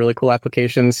is one of the really cool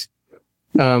applications.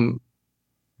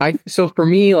 So for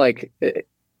me, like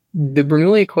the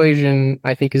Bernoulli equation,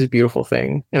 I think is a beautiful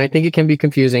thing, and I think it can be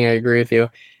confusing. I agree with you.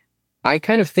 I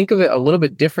kind of think of it a little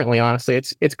bit differently, honestly.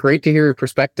 It's great to hear your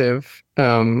perspective.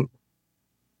 I'm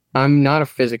not a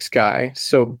physics guy,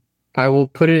 so I will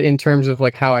put it in terms of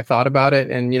like how I thought about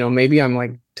it, and maybe I'm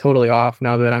like totally off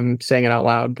now that I'm saying it out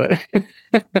loud, but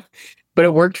but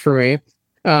it worked for me.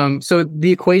 So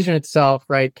the equation itself,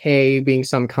 right? K being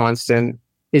some constant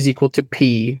is equal to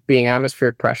P being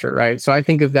atmospheric pressure, right? So I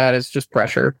think of that as just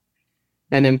pressure,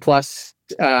 and then plus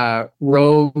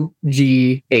rho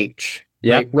G H.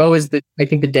 Yeah. Right? Rho is I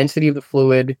think the density of the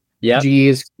fluid. Yeah. G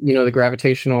is the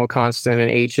gravitational constant,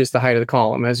 and H is the height of the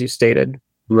column, as you stated.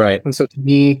 Right. And so to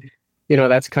me,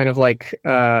 that's kind of like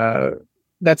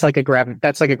that's like a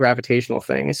gravitational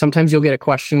thing. Sometimes you'll get a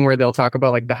question where they'll talk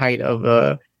about like the height of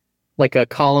a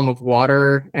column of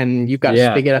water, and you've got a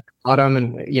spigot at the bottom,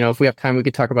 and if we have time we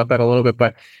could talk about that a little bit,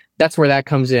 but that's where that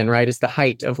comes in, right? Is the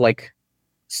height of like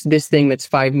this thing that's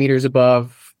 5 meters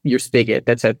above your spigot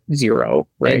that's at 0,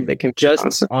 right? And they can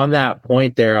just on that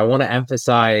point there, I want to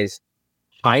emphasize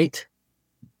height,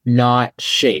 not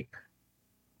shape.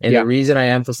 And the reason I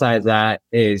emphasize that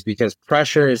is because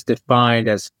pressure is defined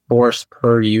as force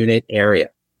per unit area,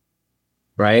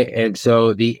 right? And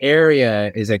so the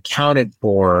area is accounted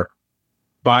for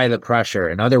by the pressure.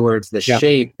 In other words, the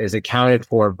shape is accounted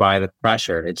for by the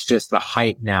pressure. It's just the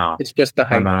height now. It's just the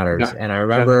height that matters. And I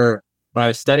remember when I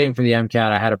was studying for the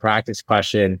MCAT, I had a practice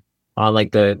question on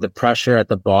like the pressure at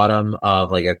the bottom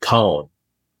of like a cone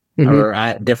or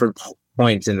at different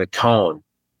points in the cone.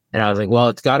 And I was like, well,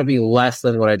 it's got to be less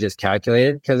than what I just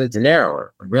calculated because it's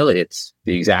narrower. Really, it's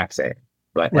the exact same.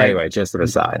 But anyway, just an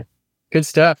aside. Good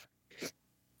stuff.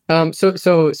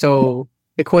 So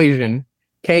equation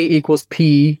K equals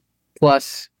P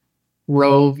plus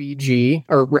rho VG,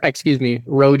 or excuse me,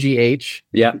 rho GH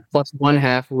Yeah. plus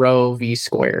 1/2 rho V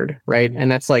squared, right? And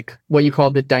that's like what you call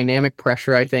the dynamic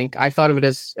pressure, I think. I thought of it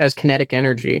as kinetic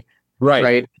energy, Right.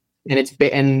 right? And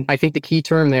and I think the key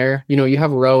term there, you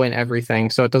have rho in everything,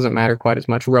 so it doesn't matter quite as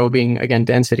much. Rho being, again,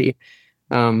 density.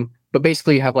 But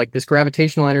basically you have like this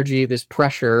gravitational energy, this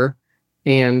pressure,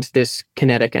 and this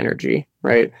kinetic energy,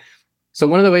 right? So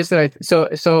one of the ways that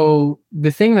so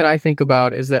the thing that I think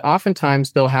about is that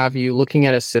oftentimes they'll have you looking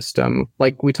at a system,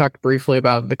 like we talked briefly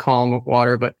about the column of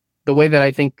water, but the way that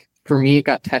I think for me it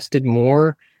got tested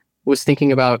more was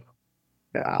thinking about,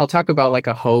 I'll talk about like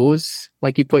a hose,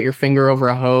 like you put your finger over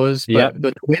a hose, Yeah.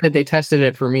 but the way that they tested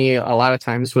it for me a lot of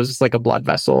times was like a blood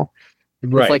vessel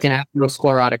with like Right. an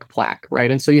atherosclerotic plaque,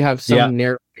 right? And so you have Yeah. some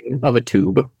narrowing of a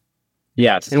tube.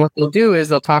 Yes. And what they'll do is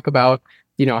they'll talk about,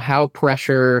 how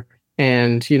pressure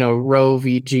and, rho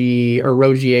VG or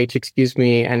rho GH, excuse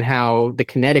me, and how the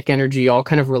kinetic energy all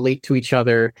kind of relate to each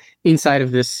other inside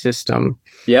of this system.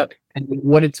 Yep. And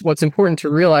what's important to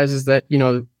realize is that,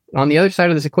 on the other side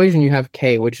of this equation, you have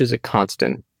K, which is a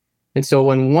constant. And so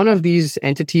when one of these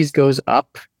entities goes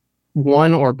up,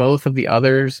 one or both of the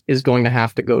others is going to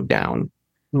have to go down.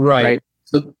 Right. Right.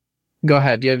 So go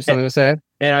ahead. Do you have something to say?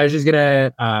 And I was just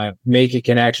gonna make a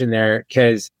connection there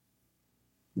because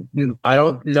I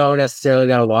don't know necessarily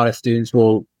that a lot of students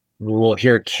will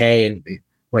hear K and be,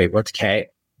 wait, what's K?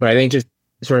 But I think just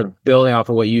sort of building off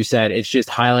of what you said, it's just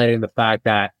highlighting the fact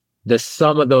that the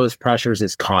sum of those pressures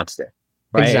is constant,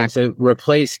 right? Exactly. And so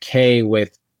replace K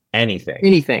with anything.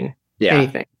 Anything. Yeah.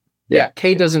 Anything. Yeah.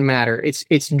 K doesn't matter.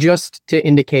 It's just to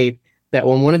indicate that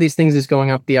when one of these things is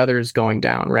going up, the other is going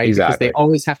down, right? Exactly. Because they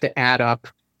always have to add up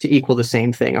to equal the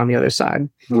same thing on the other side.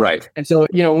 Right. And so,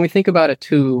 when we think about a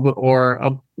tube or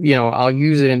I'll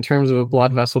use it in terms of a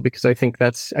blood vessel because I think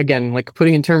that's, again, like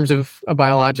putting in terms of a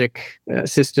biologic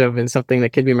system and something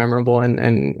that can be memorable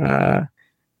and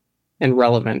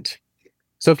relevant.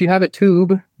 So if you have a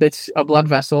tube that's a blood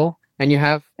vessel and you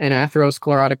have an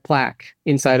atherosclerotic plaque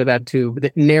inside of that tube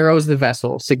that narrows the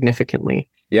vessel significantly.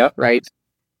 Yep. Right.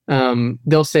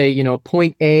 They'll say,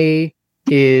 point A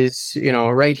is,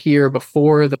 right here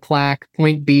before the plaque.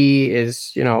 Point B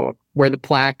is, where the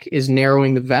plaque is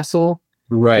narrowing the vessel.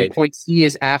 Right. And point C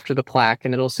is after the plaque.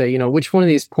 And it'll say, which one of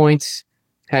these points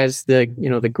has the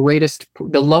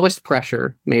lowest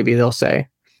pressure, maybe they'll say.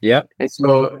 Yep. And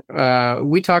so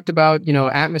we talked about,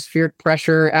 atmospheric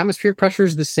pressure. Atmospheric pressure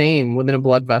is the same within a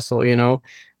blood vessel,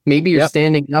 Maybe you're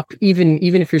standing up, even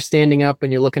if you're standing up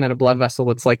and you're looking at a blood vessel,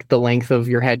 it's like the length of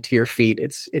your head to your feet.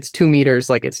 It's 2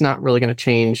 meters. Like it's not really going to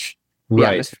change the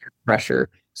atmospheric pressure.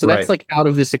 So that's like out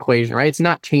of this equation, right? It's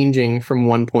not changing from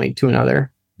one point to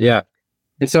another. Yeah.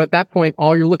 And so at that point,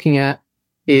 all you're looking at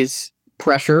is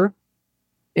pressure.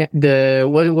 What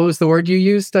was the word you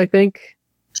used? I think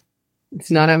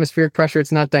it's not atmospheric pressure.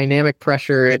 It's not dynamic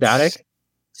pressure. It's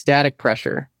static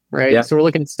pressure, right? Yeah. So we're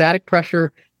looking at static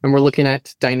pressure. And we're looking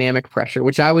at dynamic pressure,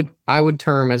 which I would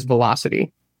term as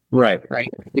velocity. Right.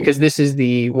 Because this is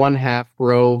the 1/2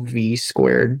 rho V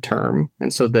squared term.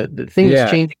 And so the thing that's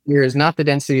changing here is not the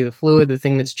density of the fluid. The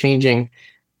thing that's changing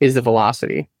is the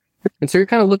velocity. And so you're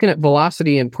kind of looking at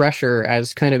velocity and pressure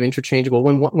as kind of interchangeable.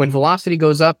 When velocity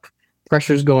goes up,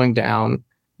 pressure's going down.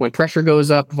 When pressure goes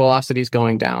up, velocity is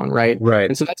going down, right? Right.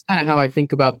 And so that's kind of how I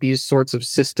think about these sorts of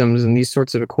systems and these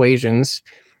sorts of equations.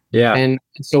 Yeah. And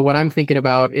so what I'm thinking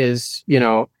about is,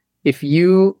 if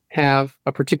you have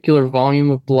a particular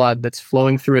volume of blood that's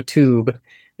flowing through a tube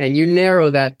and you narrow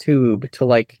that tube to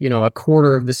like, a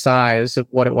quarter of the size of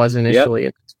what it was initially,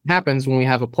 it happens when we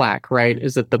have a plaque, right?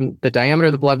 Is that the diameter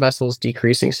of the blood vessel is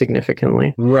decreasing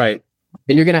significantly. Right.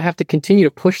 And you're going to have to continue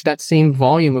to push that same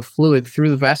volume of fluid through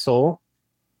the vessel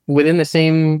within the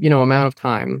same, amount of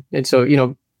time. And so,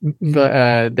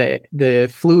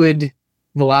 the fluid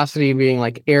velocity being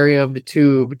like area of the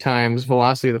tube times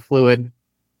velocity of the fluid.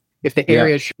 If the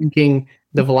area is shrinking,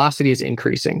 the velocity is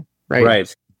increasing, right?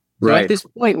 Right. So at this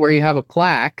point where you have a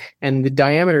plaque and the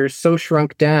diameter is so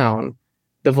shrunk down,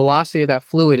 the velocity of that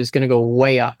fluid is going to go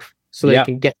way up so that it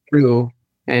can get through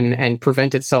and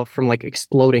prevent itself from like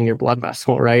exploding your blood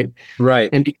vessel, right? Right.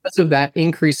 And because of that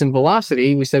increase in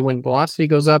velocity, we said when velocity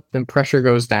goes up, then pressure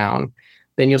goes down.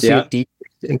 Then you'll see a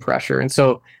decrease in pressure. And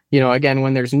so again,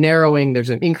 when there's narrowing, there's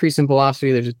an increase in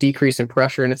velocity, there's a decrease in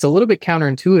pressure. And it's a little bit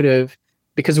counterintuitive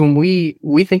because when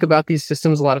we think about these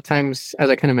systems, a lot of times, as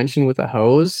I kind of mentioned with a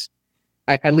hose,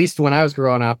 at least when I was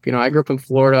growing up, I grew up in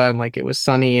Florida and like it was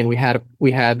sunny and we had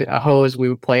a hose, we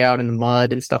would play out in the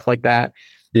mud and stuff like that.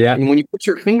 Yeah. And when you put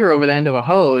your finger over the end of a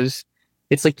hose,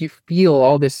 it's like you feel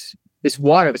all this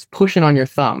water that's pushing on your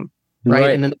thumb. right?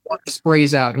 Right. And then the water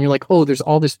sprays out, and you're like, oh, there's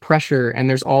all this pressure, and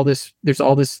there's all this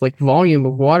like volume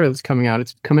of water that's coming out.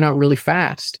 It's coming out really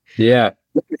fast. Yeah.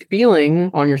 What you're feeling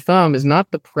on your thumb is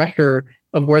not the pressure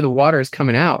of where the water is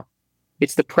coming out.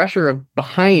 It's the pressure of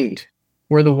behind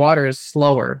where the water is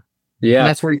slower. And Yeah.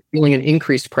 that's where you're feeling an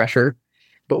increased pressure.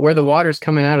 But where the water is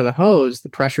coming out of the hose, the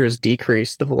pressure is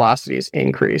decreased, the velocity is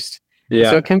increased. And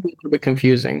so Yeah. it can be a little bit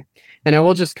confusing. And I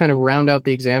will just kind of round out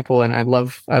the example, and I'd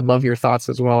love your thoughts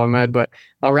as well, Ahmed, but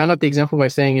I'll round out the example by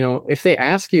saying, if they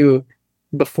ask you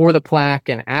before the plaque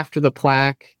and after the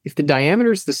plaque, if the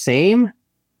diameter is the same,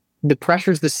 the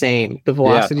pressure is the same, the Yeah.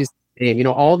 velocity is the same.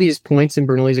 All these points in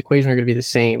Bernoulli's equation are going to be the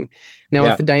same. Now,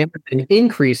 Yeah. if the diameter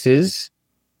increases,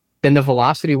 then the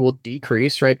velocity will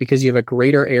decrease, right? Because you have a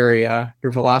greater area,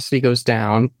 your velocity goes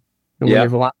down. And when Yeah. your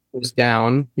velocity goes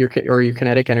down, your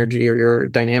kinetic energy or your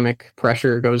dynamic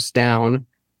pressure goes down,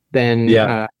 then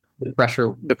Yeah. the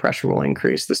pressure will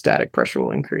increase, the static pressure will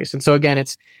increase. And so again,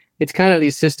 it's kind of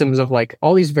these systems of like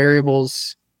all these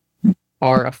variables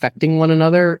are affecting one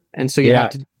another. And so you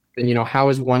have Yeah. to, how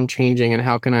is one changing and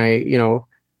how can I,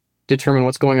 determine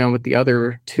what's going on with the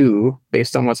other two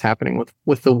based on what's happening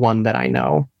with the one that I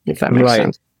know, if that makes Right.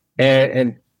 sense.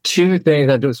 And two things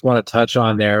I just want to touch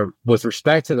on there with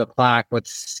respect to the plaque.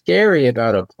 What's scary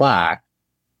about a plaque,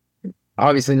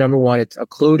 obviously, number one, it's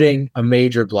occluding a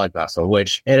major blood vessel,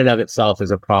 which in and of itself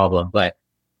is a problem. But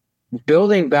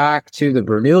building back to the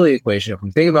Bernoulli equation, if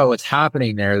we think about what's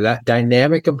happening there, that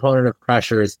dynamic component of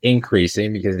pressure is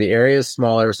increasing because the area is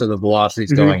smaller, so the velocity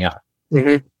is going up.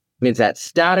 Mm-hmm. Means that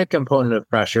static component of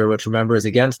pressure, which remember is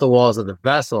against the walls of the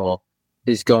vessel,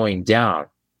 is going down.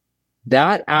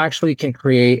 That actually can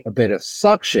create a bit of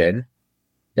suction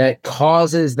that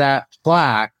causes that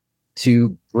plaque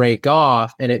to break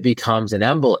off and it becomes an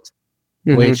embolism,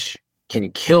 which can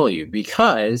kill you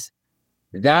because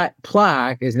that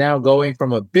plaque is now going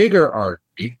from a bigger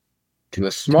artery to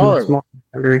a smaller one.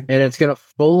 And it's going to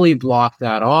fully block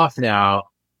that off now.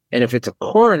 And if it's a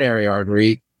coronary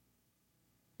artery,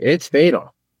 it's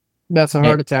fatal. That's a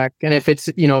heart attack. And if it's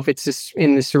just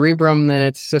in the cerebrum, then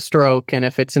it's a stroke. And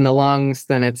if it's in the lungs,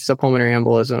 then it's a pulmonary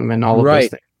embolism. And all of those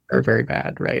things are very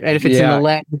bad, right? And if it's in the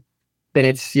leg, then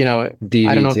it's, DVT.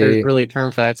 I don't know if there's really a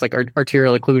term for that. It's like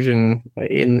arterial occlusion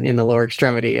in the lower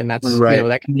extremity. And that's,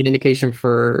 that can be an indication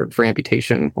for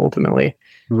amputation ultimately,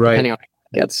 depending on how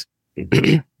it gets.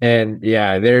 And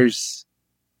there's,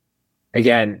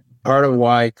 again, part of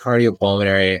why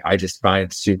cardiopulmonary I just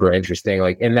find super interesting.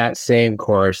 Like in that same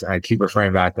course, I keep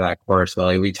referring back to that course, but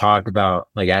like we talked about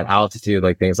like at altitude,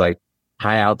 like things like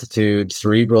high altitude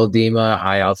cerebral edema,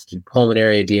 high altitude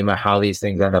pulmonary edema, how these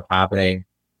things end up happening.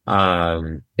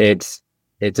 It's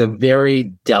a very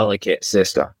delicate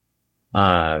system.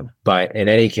 But in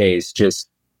any case, just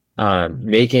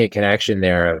making a connection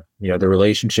there of, the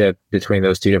relationship between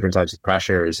those two different types of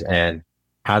pressures and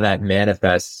how that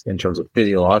manifests in terms of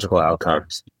physiological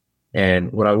outcomes.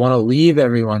 And what I want to leave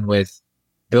everyone with,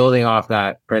 building off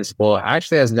that principle,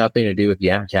 actually has nothing to do with the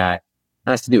MCAT. It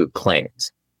has to do with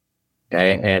planes,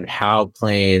 okay, and how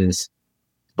planes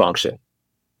function,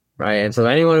 right? And so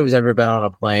anyone who's ever been on a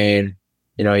plane,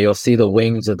 you'll see the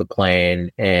wings of the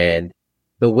plane, and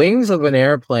the wings of an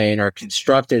airplane are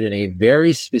constructed in a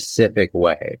very specific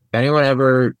way. If anyone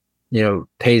ever,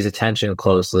 pays attention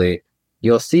closely,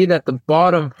 you'll see that the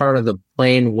bottom part of the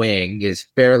plane wing is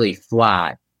fairly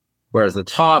flat, whereas the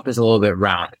top is a little bit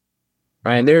round,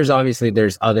 right? And there's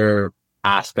other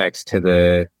aspects to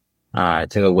the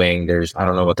wing. There's, I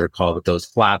don't know what they're called, but those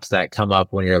flaps that come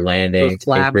up when you're landing. Those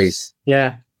flaps.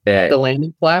 The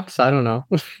landing flaps. I don't know.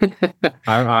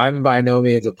 I'm by no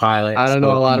means a pilot. I don't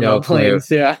know a lot about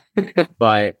planes. Yeah.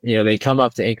 But, they come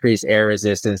up to increase air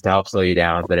resistance to help slow you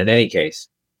down. But in any case,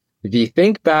 if you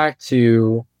think back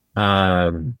to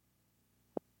the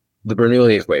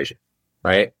Bernoulli equation,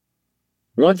 right?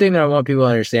 One thing that I want people to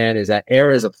understand is that air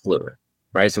is a fluid,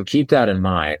 right? So keep that in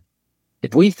mind.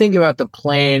 If we think about the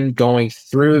plane going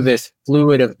through this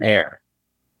fluid of air,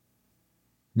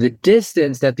 the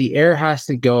distance that the air has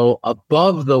to go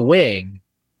above the wing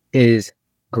is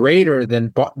greater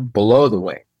than below the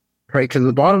wing, right? Because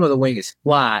the bottom of the wing is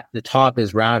flat, the top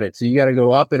is rounded. So you got to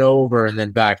go up and over and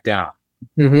then back down,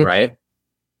 right?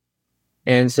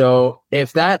 And so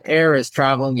if that air is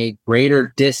traveling a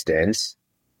greater distance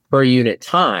per unit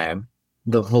time,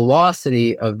 the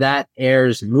velocity of that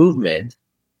air's movement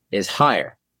is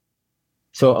higher.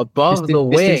 So above the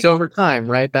wing... Distance over time,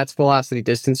 right? That's velocity,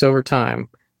 distance over time.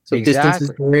 So distance is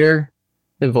greater,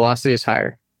 then velocity is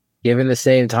higher. Given the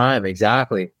same time,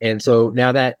 exactly. And so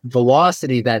now that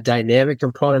velocity, that dynamic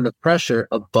component of pressure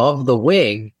above the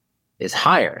wing is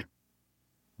higher,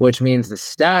 which means the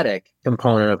static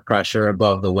component of pressure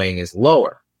above the wing is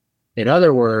lower. In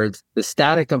other words, the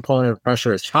static component of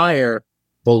pressure is higher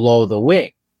below the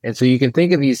wing. And so you can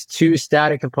think of these two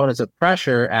static components of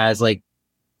pressure as like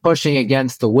pushing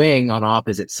against the wing on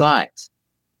opposite sides.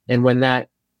 And when that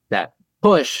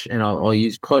push, and I'll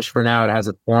use push for now, it has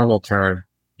a formal term,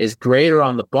 is greater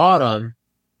on the bottom,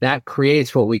 that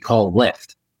creates what we call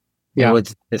lift. Yeah.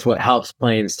 It's what helps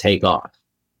planes take off.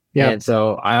 Yeah. And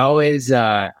so I always,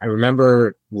 I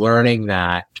remember learning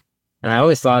that, and I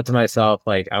always thought to myself,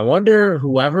 like, I wonder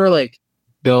whoever like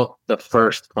built the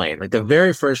first plane, like the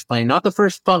very first plane, not the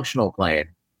first functional plane,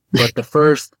 but the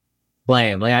first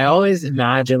plane. Like I always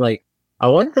imagine, like, I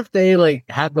wonder if they like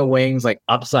had the wings like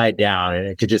upside down and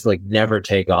it could just like never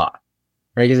take off,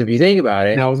 right? Because if you think about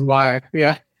it, that was why,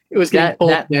 yeah, it was getting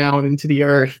pulled down into the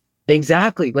earth.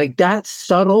 Exactly. Like that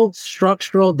subtle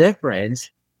structural difference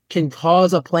can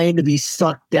cause a plane to be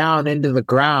sucked down into the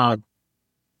ground.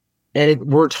 And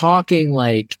we're talking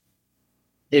like,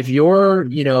 if you're,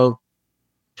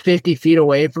 50 feet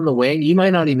away from the wing, you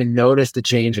might not even notice the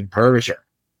change in curvature.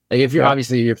 Like if you're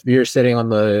obviously, if you're sitting on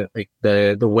the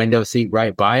window seat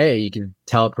right by it, you can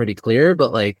tell pretty clear,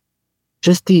 but like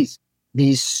just these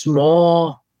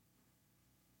small,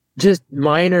 just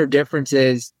minor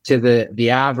differences to the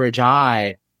average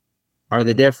eye are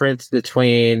the difference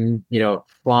between,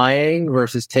 flying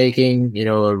versus taking,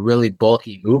 a really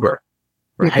bulky Uber,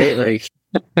 right? Like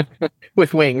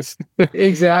with wings.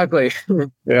 Exactly.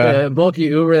 Yeah. Bulky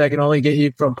Uber that can only get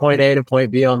you from point A to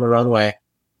point B on the runway.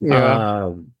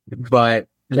 Yeah. But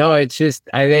no, it's just,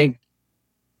 I think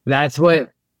that's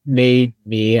what made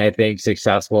me, I think,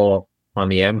 successful on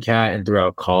the MCAT and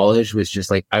throughout college, was just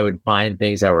like, I would find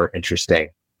things that were interesting.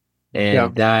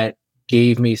 And that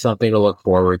gave me something to look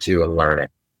forward to and learning.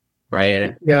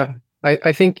 Right. Yeah.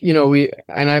 I think,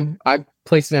 I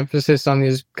place an emphasis on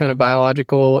these kind of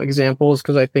biological examples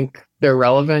because I think they're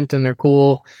relevant and they're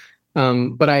cool.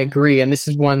 But I agree. And this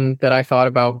is one that I thought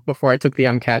about before I took the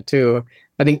MCAT too.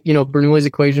 I think, Bernoulli's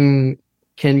equation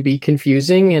can be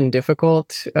confusing and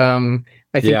difficult. I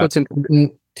think what's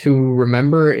important to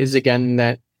remember is, again,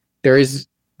 that there is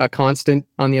a constant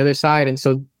on the other side. And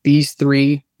so these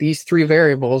three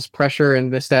variables, pressure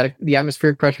and the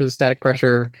atmospheric pressure, the static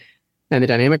pressure, and the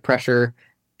dynamic pressure,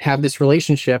 have this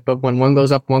relationship of when one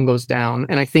goes up, one goes down.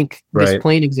 And I think this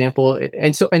plane example,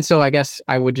 and so I guess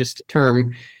I would just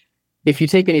term, if you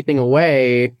take anything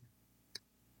away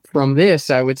from this,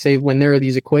 I would say when there are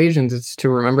these equations, it's to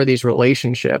remember these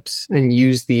relationships and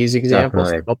use these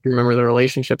examples to help you remember the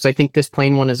relationships. I think this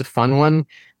plane one is a fun one.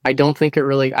 I don't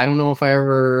know if I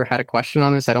ever had a question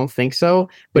on this. I don't think so,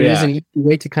 but it is an easy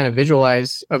way to kind of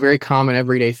visualize a very common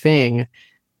everyday thing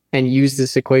and use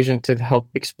this equation to help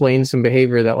explain some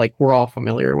behavior that like we're all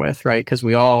familiar with, right? Because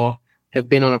we all have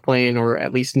been on a plane, or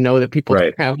at least know that people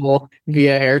travel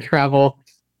via air travel.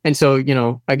 And so,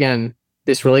 again,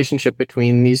 this relationship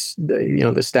between these,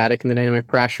 the static and the dynamic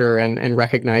pressure, and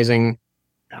recognizing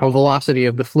how velocity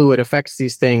of the fluid affects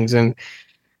these things, and,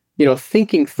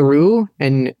 thinking through.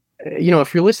 And,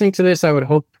 if you're listening to this, I would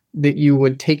hope that you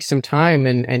would take some time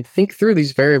and think through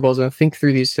these variables and think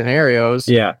through these scenarios.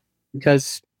 Yeah.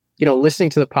 Because, listening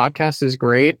to the podcast is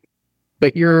great,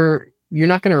 but you're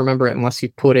not going to remember it unless you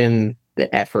put in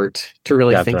the effort to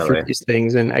really think through these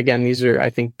things. And again, these are, I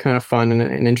think, kind of fun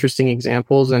and interesting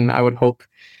examples. And I would hope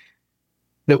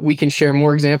that we can share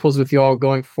more examples with you all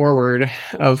going forward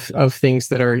of things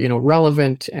that are,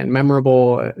 relevant and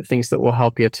memorable, things that will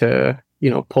help you to,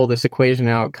 pull this equation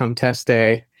out come test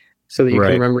day, so that you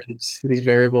can remember these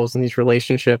variables and these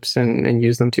relationships and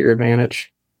use them to your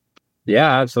advantage.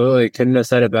 Yeah, absolutely. Couldn't have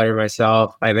said it better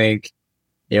myself. I think,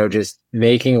 just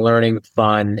making learning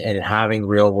fun and having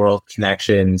real world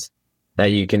connections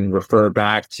that you can refer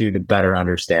back to better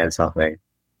understand something.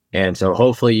 And so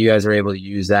hopefully you guys are able to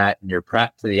use that in your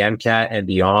prep for the MCAT and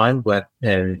beyond,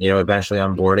 and eventually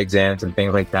on board exams and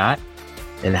things like that.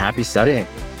 And happy studying.